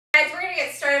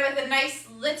started with a nice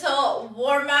little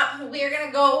warm up. We are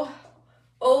gonna go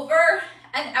over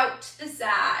and out to the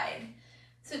side.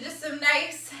 So just some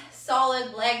nice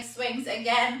solid leg swings.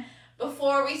 Again,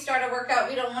 before we start a workout,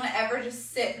 we don't want to ever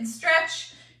just sit and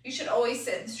stretch. You should always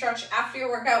sit and stretch after your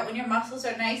workout when your muscles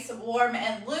are nice, warm,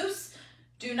 and loose.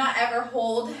 Do not ever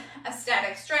hold a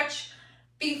static stretch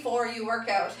before you work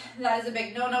out. That is a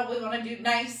big no-no. We want to do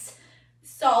nice,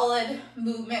 solid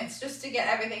movements just to get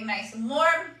everything nice and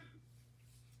warm.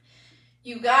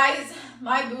 You guys,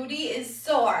 my booty is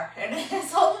sore, and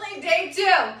it's only day 2.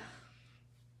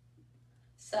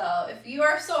 So if you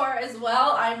are sore as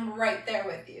well, I'm right there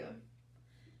with you.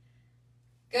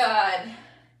 Good.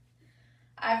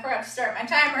 I forgot to start my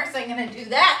timer, so I'm gonna do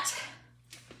that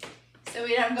so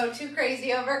we don't go too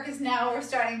crazy over, because now we're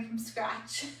starting from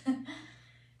scratch.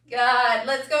 Good.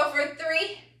 Let's go for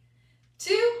 3,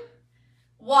 2,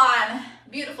 1.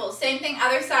 Beautiful. Same thing,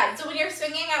 other side. So when you're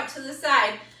swinging out to the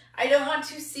side, I don't want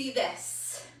to see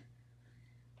this.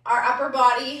 Our upper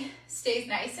body stays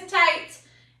nice and tight,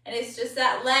 and it's just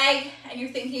that leg, and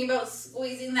you're thinking about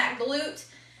squeezing that glute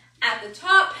at the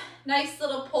top. Nice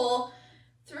little pull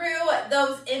through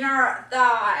those inner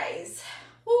thighs.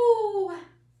 Woo.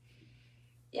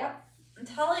 Yep, I'm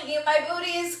telling you, my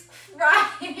booty is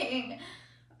crying.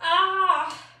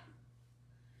 Ah.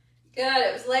 Good,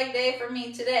 it was leg day for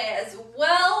me today as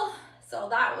well, so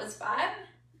that was fun.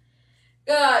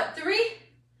 Good, 3,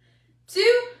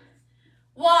 2,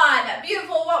 1.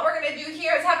 Beautiful. What we're gonna do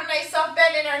here is have a nice soft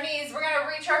bend in our knees. We're gonna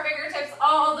reach our fingertips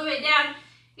all the way down.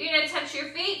 You're gonna touch your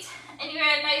feet, and you're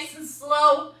gonna nice and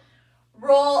slow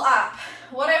roll up.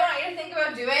 What I want you to think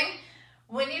about doing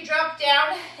when you drop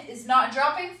down is not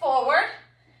dropping forward.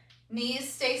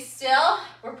 Knees stay still.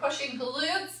 We're pushing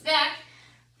glutes back,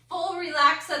 full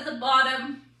relax at the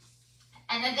bottom.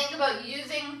 And then think about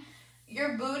using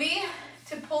your booty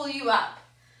to pull you up.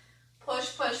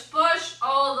 Push, push, push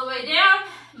all the way down.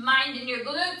 Mind in your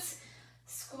glutes.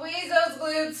 Squeeze those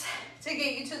glutes to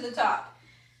get you to the top.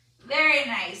 Very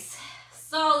nice.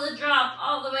 Solid drop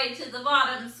all the way to the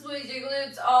bottom. Squeeze your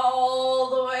glutes all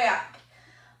the way up.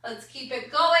 Let's keep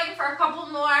it going for a couple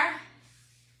more.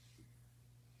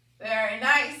 Very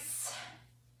nice.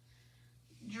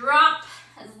 Drop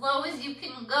as low as you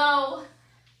can go.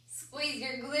 Squeeze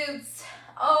your glutes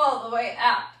all the way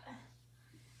up.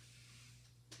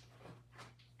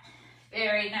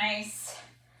 Very nice.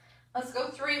 Let's go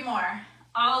 3 more.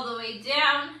 All the way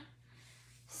down.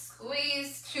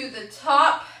 Squeeze to the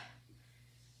top.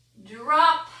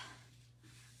 Drop.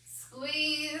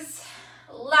 Squeeze.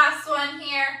 Last one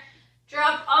here.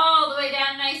 Drop all the way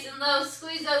down nice and low.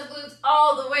 Squeeze those glutes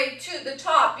all the way to the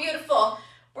top. Beautiful.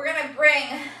 We're going to bring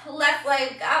left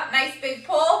leg up. Nice big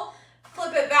pull.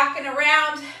 Flip it back and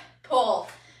around. Pull.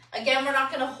 Again, we're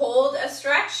not going to hold a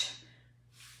stretch.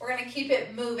 We're going to keep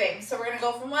it moving. So we're going to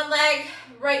go from one leg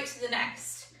right to the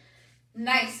next.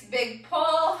 Nice big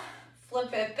pull.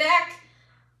 Flip it back.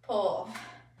 Pull.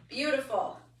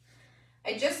 Beautiful.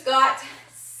 I just got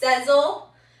Sezzle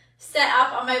set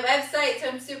up on my website, so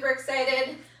I'm super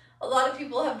excited. A lot of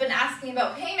people have been asking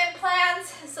about payment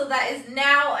plans, so that is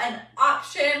now an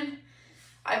option.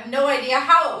 I have no idea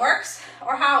how it works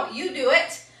or how you do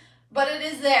it, but it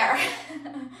is there.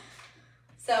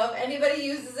 So if anybody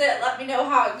uses it, let me know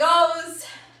how it goes.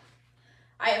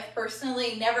 I have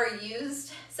personally never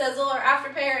used Sezzle or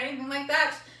Afterpay or anything like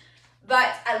that,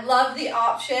 but I love the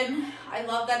option. I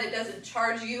love that it doesn't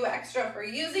charge you extra for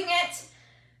using it.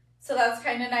 So that's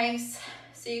kind of nice.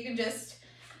 So you can just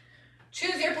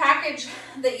choose your package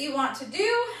that you want to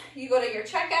do. You go to your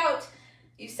checkout,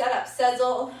 you set up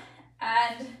Sezzle,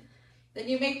 and then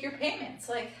you make your payments.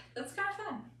 Like, that's kind of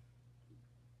fun.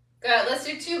 Good, let's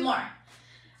do 2 more.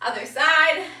 Other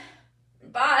side,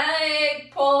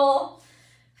 big pull,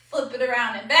 flip it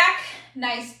around and back.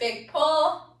 Nice big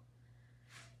pull.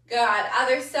 Good,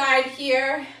 other side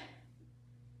here.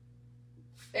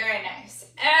 Very nice.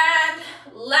 And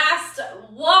last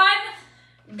one.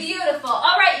 Beautiful.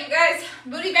 All right, you guys,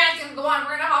 booty band's gonna go on.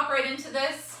 We're gonna hop right into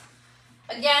this.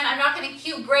 Again, I'm not gonna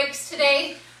cue breaks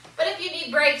today, but if you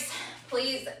need breaks,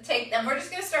 please take them. We're just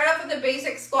gonna start off with a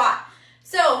basic squat.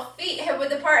 So feet hip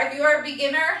width apart. If you are a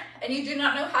beginner and you do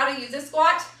not know how to use a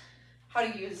squat, how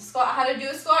to do a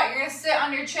squat, you're gonna sit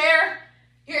on your chair,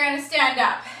 you're gonna stand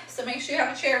up. So make sure you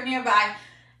have a chair nearby.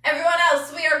 Everyone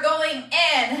else, we are going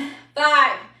in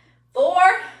 5,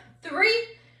 4, 3,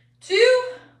 2,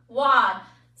 1.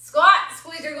 Squat,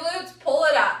 squeeze your glutes, pull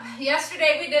it up.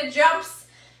 Yesterday we did jumps.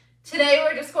 Today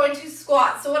we're just going to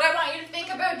squat. So what I want you to think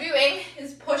about doing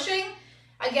is pushing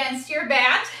against your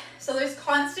band. So there's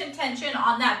constant tension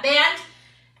on that band.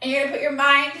 And you're gonna put your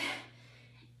mind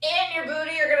in your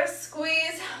booty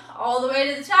all the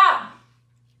way to the top.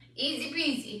 Easy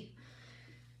peasy.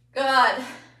 Good.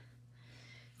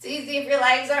 It's easy if your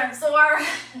legs aren't sore.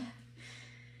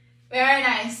 Very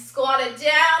nice. Squat it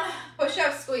down, push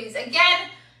up, squeeze. Again,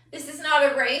 this is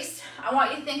not a race. I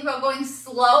want you to think about going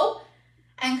slow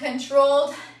and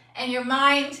controlled, and your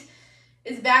mind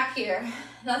is back here.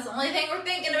 That's the only thing we're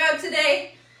thinking about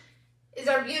today is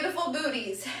our beautiful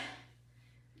booties.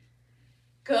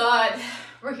 Good.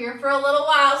 We're here for a little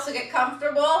while, so get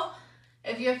comfortable.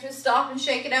 If you have to stop and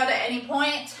shake it out at any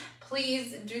point,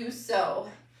 please do so.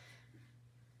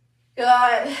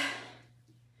 Good.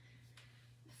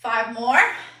 5 more.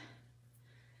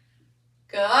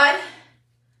 Good.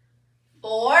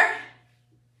 4,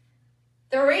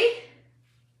 3,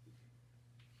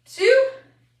 2,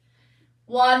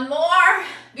 1 more.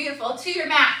 Beautiful. To your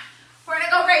mat. We're going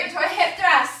to go right into a hip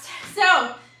thrust.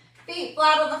 So, feet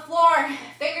flat on the floor.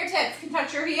 Fingertips can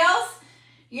touch your heels.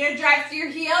 You're going to drive through your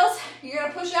heels. You're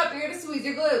going to push up. You're going to squeeze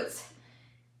your glutes.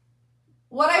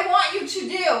 What I want you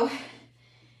to do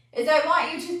is I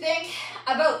want you to think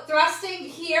about thrusting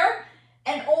here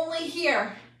and only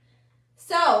here.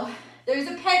 So, there's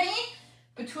a penny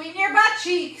between your butt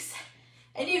cheeks,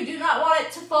 and you do not want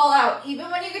it to fall out.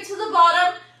 Even when you get to the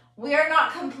bottom, we are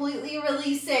not completely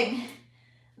releasing.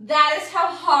 That is how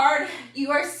hard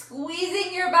you are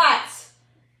squeezing your butt.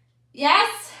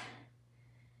 Yes?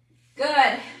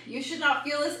 Good. You should not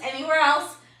feel this anywhere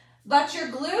else but your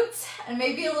glutes and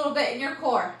maybe a little bit in your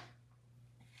core.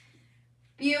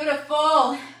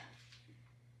 Beautiful.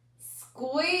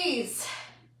 Squeeze.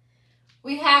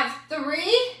 We have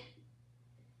 3.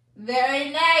 Very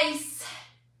nice.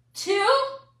 2.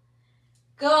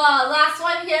 Good. Last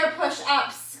one here. Push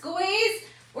up, squeeze.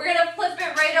 We're going to flip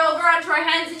it right over onto our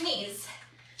hands and knees.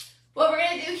 What we're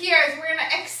going to do here is we're going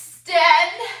to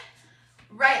extend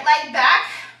right leg back.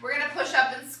 We're going to push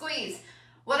up and squeeze.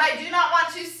 What I do not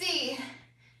want to see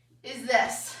is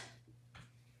this.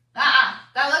 That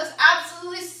looks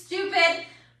absolutely stupid.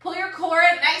 Pull your core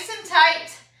in nice and tight.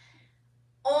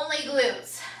 Only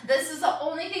glutes. This is the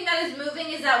only thing that is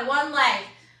moving is that one leg.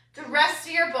 The rest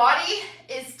of your body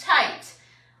is tight.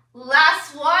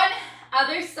 Last one,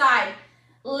 other side.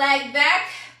 Leg back,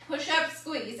 push up,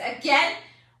 squeeze. Again,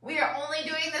 we are only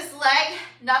doing this leg.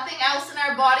 Nothing else in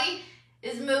our body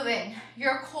is moving.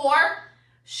 Your core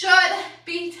should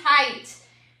be tight.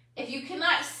 If you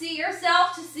cannot see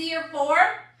yourself to see your form,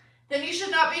 then you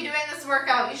should not be doing this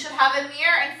workout. You should have a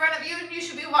mirror in front of you and you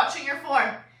should be watching your form.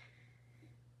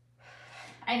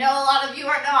 I know a lot of you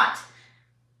are not.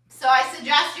 So I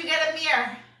suggest you get a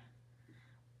mirror.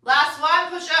 Last one,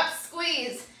 push up,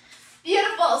 squeeze.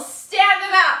 Beautiful, stand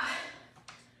it up.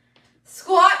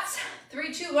 Squats,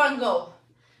 3, 2, 1, go.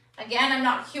 Again, I'm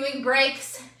not cueing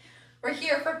breaks. We're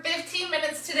here for 15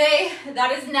 minutes today.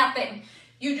 That is nothing.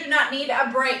 You do not need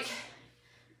a break.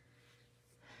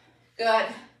 Good.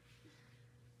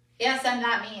 Yes, I'm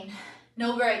that mean.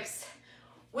 No breaks.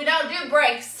 We don't do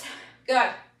breaks. Good.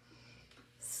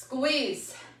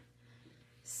 Squeeze.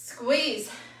 Squeeze.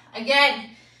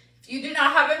 Again, if you do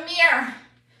not have a mirror,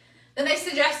 then I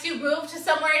suggest you move to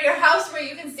somewhere in your house where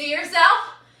you can see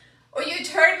yourself, or you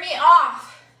turn me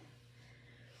off.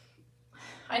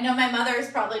 I know my mother is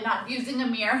probably not using a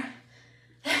mirror.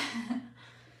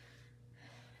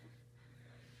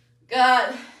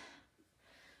 Good.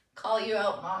 Call you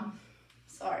out, Mom.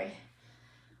 Sorry.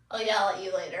 I'll yell at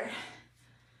you later.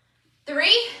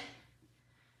 3,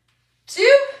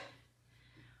 2,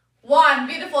 1.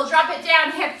 Beautiful. Drop it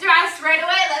down. Hip thrust right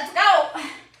away. Let's go.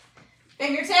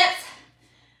 Fingertips.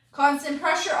 Constant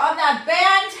pressure on that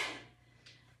band.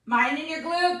 Minding your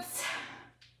glutes.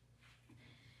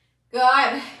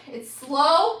 Good. It's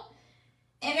slow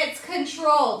and it's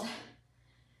controlled.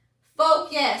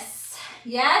 Focus.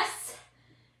 Yes.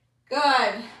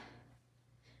 Good.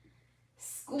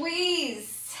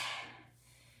 Squeeze.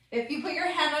 If you put your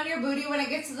hand on your booty when it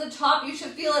gets to the top, you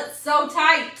should feel it so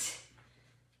tight.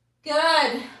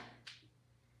 Good.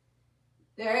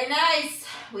 Very nice.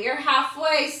 We are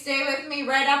halfway. Stay with me.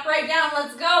 Right up, right down.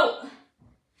 Let's go.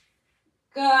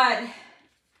 Good.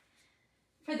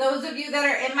 For those of you that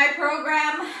are in my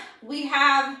program, we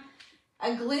have a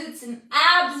glutes and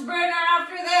abs burner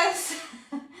after this.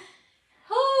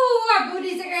 Ooh, our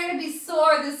booties are going to be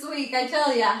sore this week, I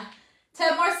tell ya.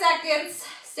 10 more seconds.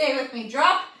 Stay with me.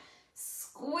 Drop,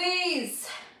 squeeze.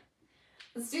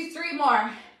 Let's do 3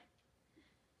 more.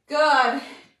 Good.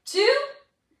 2.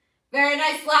 Very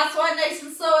nice. Last one. Nice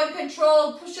and slow and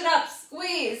controlled. Push it up.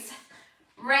 Squeeze.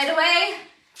 Right away.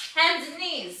 Hands and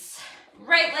knees.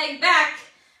 Right leg back.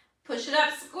 Push it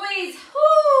up. Squeeze.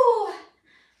 Whoo!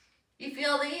 You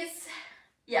feel these?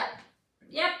 Yep.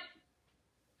 Yep.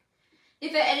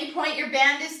 If at any point your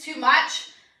band is too much,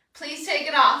 please take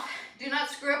it off. Do not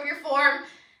screw up your form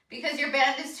because your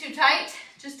band is too tight.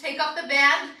 Just take off the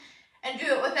band and do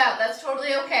it without. That's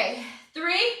totally okay.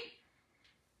 3,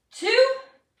 2,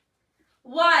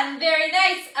 1. Very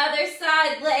nice. Other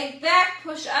side, leg back,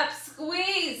 push up,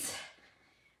 squeeze.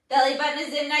 Belly button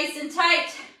is in nice and tight.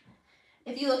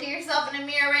 If you look at yourself in a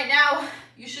mirror right now,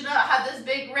 you should not have this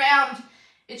big round.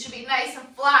 It should be nice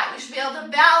and flat. You should be able to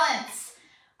balance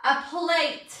a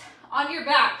plate on your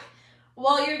back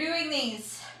while you're doing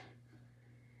these.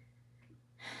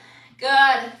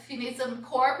 Good. If you need some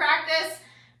core practice,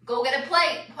 go get a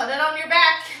plate, put it on your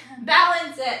back,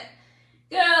 balance it.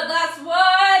 Good, last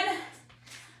one.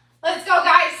 Let's go,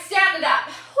 guys, stand it up.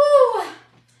 Woo.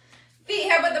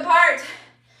 Feet hip width apart,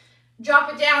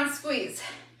 drop it down, squeeze.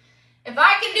 If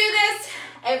I can do this,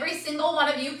 every single one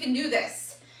of you can do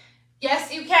this.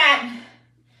 Yes, you can.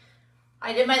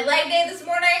 I did my leg day this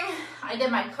morning. I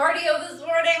did my cardio this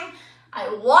morning.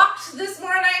 I walked this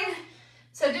morning.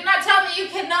 So do not tell me you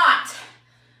cannot.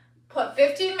 Put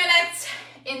 15 minutes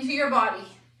into your body.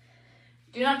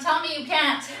 Do not tell me you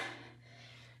can't,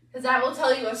 because I will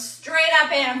tell you a straight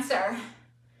up answer.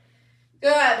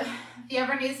 Good. If you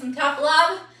ever need some tough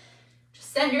love,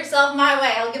 just send yourself my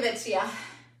way. I'll give it to you.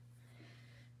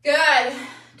 Good.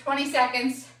 20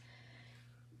 seconds.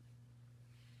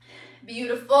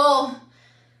 Beautiful.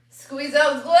 Squeeze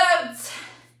those glutes.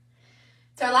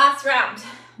 It's our last round.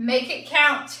 Make it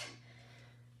count.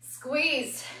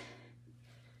 Squeeze.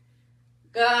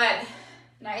 Good.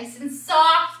 Nice and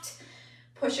soft.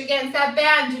 Push against that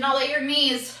band. Do not let your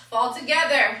knees fall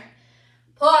together.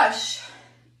 Push.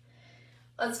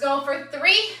 Let's go for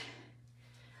 3.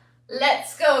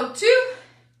 Let's go 2.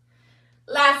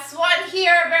 Last one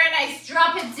here. Very nice.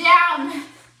 Drop it down.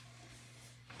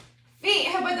 Feet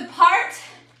hip width apart.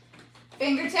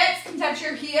 Fingertips can touch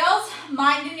your heels.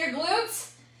 Mind in your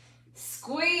glutes.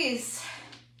 Squeeze.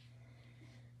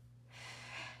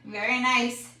 Very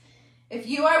nice. If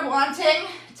you are wanting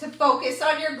to focus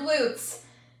on your glutes,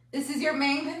 this is your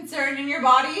main concern in your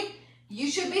body, you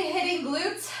should be hitting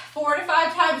glutes 4 to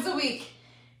 5 times a week.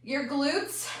 Your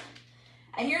glutes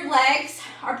and your legs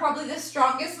are probably the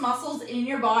strongest muscles in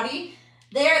your body.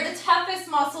 They are the toughest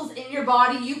muscles in your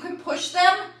body. You can push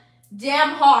them damn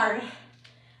hard.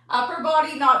 Upper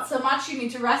body, not so much. You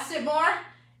need to rest it more.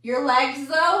 Your legs,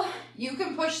 though, you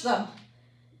can push them.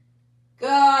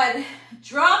 Good.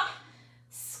 Drop.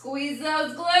 Squeeze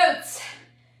those glutes.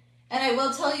 And I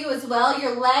will tell you as well,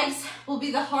 your legs will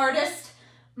be the hardest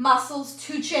muscles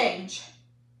to change.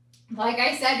 Like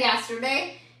I said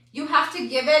yesterday, you have to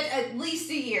give it at least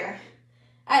a year.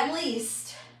 At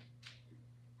least.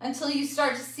 Until you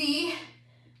start to see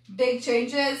big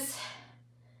changes.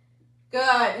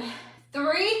 Good.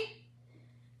 3.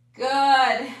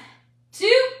 Good.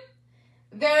 2.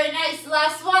 Very nice.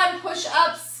 Last one. Push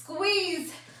up,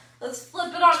 squeeze. Let's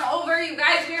flip it on over, you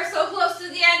guys. We are so close to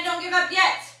the end. Don't give up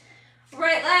yet.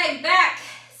 Right leg back.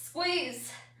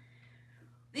 Squeeze.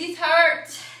 These hurt.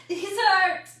 These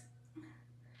hurt.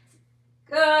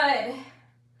 Good.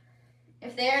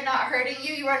 If they are not hurting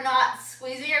you, you are not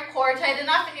squeezing your core tight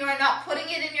enough and you are not putting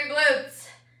it in your glutes.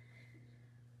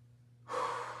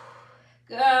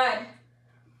 Good.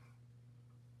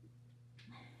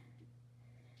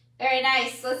 Very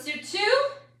nice. Let's do 2.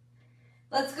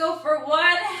 Let's go for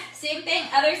 1. Same thing,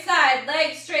 other side.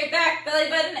 Legs straight back, belly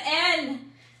button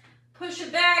in. Push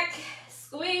it back,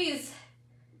 squeeze.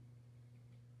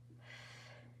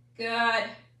 Good.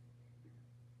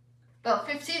 About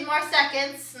 15 more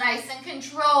seconds, nice and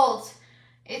controlled.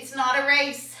 It's not a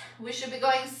race. We should be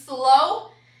going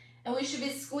slow and we should be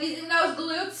squeezing those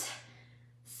glutes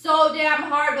so damn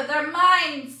hard with our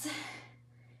minds.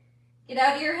 Get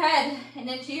out of your head and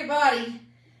into your body.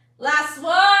 Last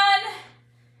one.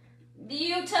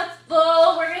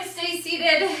 Beautiful. We're going to stay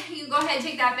seated. You can go ahead and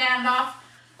take that band off.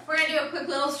 We're going to do a quick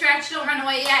little stretch. Don't run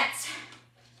away yet.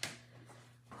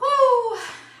 Whoo.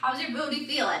 How's your booty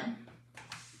feeling?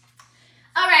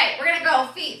 All right, we're going to go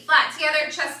feet flat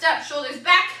together, chest up, shoulders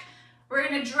back. We're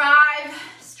going to drive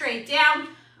straight down.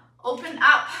 Open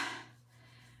up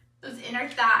those inner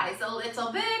thighs a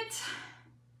little bit.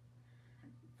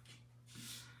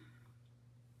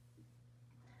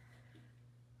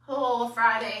 Oh,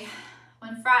 Friday.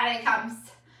 When Friday comes,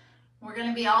 we're going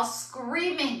to be all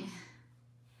screaming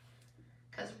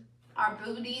because our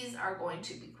booties are going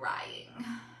to be crying.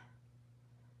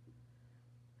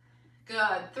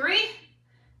 Good. 3,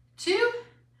 2,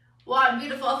 1.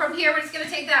 Beautiful. From here, we're just going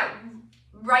to take that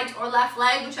right or left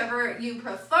leg, whichever you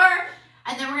prefer,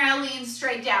 and then we're going to lean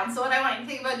straight down. So what I want you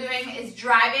to think about doing is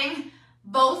driving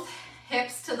both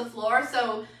hips to the floor.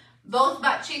 So Both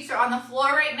butt cheeks are on the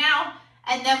floor right now,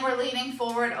 and then we're leaning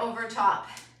forward over top.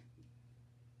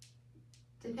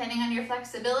 Depending on your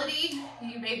flexibility,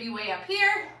 you may be way up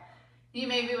here, you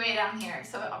may be way down here,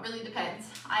 so it really depends.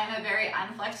 I am a very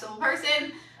unflexible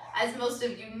person, as most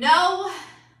of you know.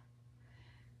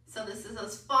 So this is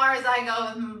as far as I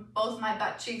go with both my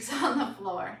butt cheeks on the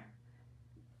floor.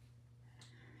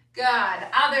 Good,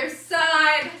 other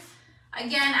side.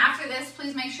 Again, after this,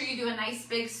 please make sure you do a nice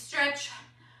big stretch.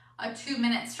 A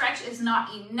 2-minute stretch is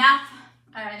not enough.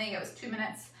 I think it was 2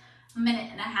 minutes, a minute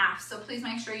and a half. So please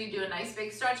make sure you do a nice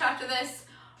big stretch after this.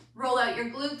 Roll out your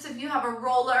glutes if you have a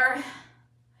roller,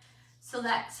 so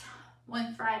that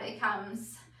when Friday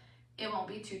comes, it won't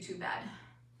be too bad.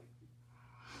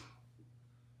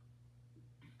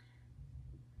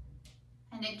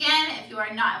 And again, if you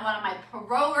are not in one of my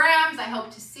programs, I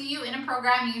hope to see you in a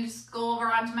program. You can just go over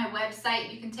onto my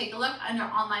website. You can take a look under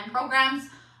online programs,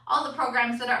 all the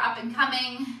programs that are up and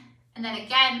coming. And then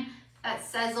again, that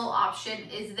Sezzle option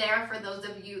is there for those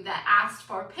of you that asked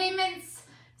for payments.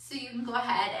 So you can go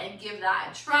ahead and give that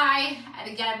a try.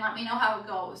 And again, let me know how it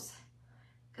goes,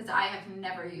 because I have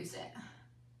never used it.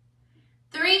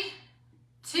 3,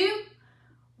 2,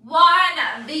 1.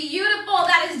 Beautiful.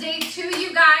 That is day 2,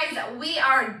 you guys. We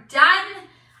are done.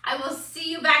 I will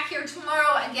see you back here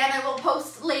tomorrow. Again, I will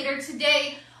post later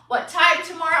today what time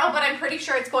tomorrow, but I'm pretty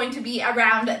sure it's going to be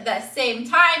around the same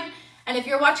time. And if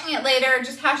you're watching it later,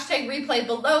 just hashtag replay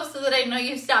below so that I know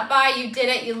you stopped by, you did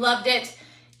it, you loved it,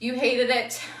 you hated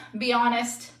it. Be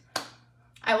honest.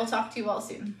 I will talk to you all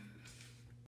soon.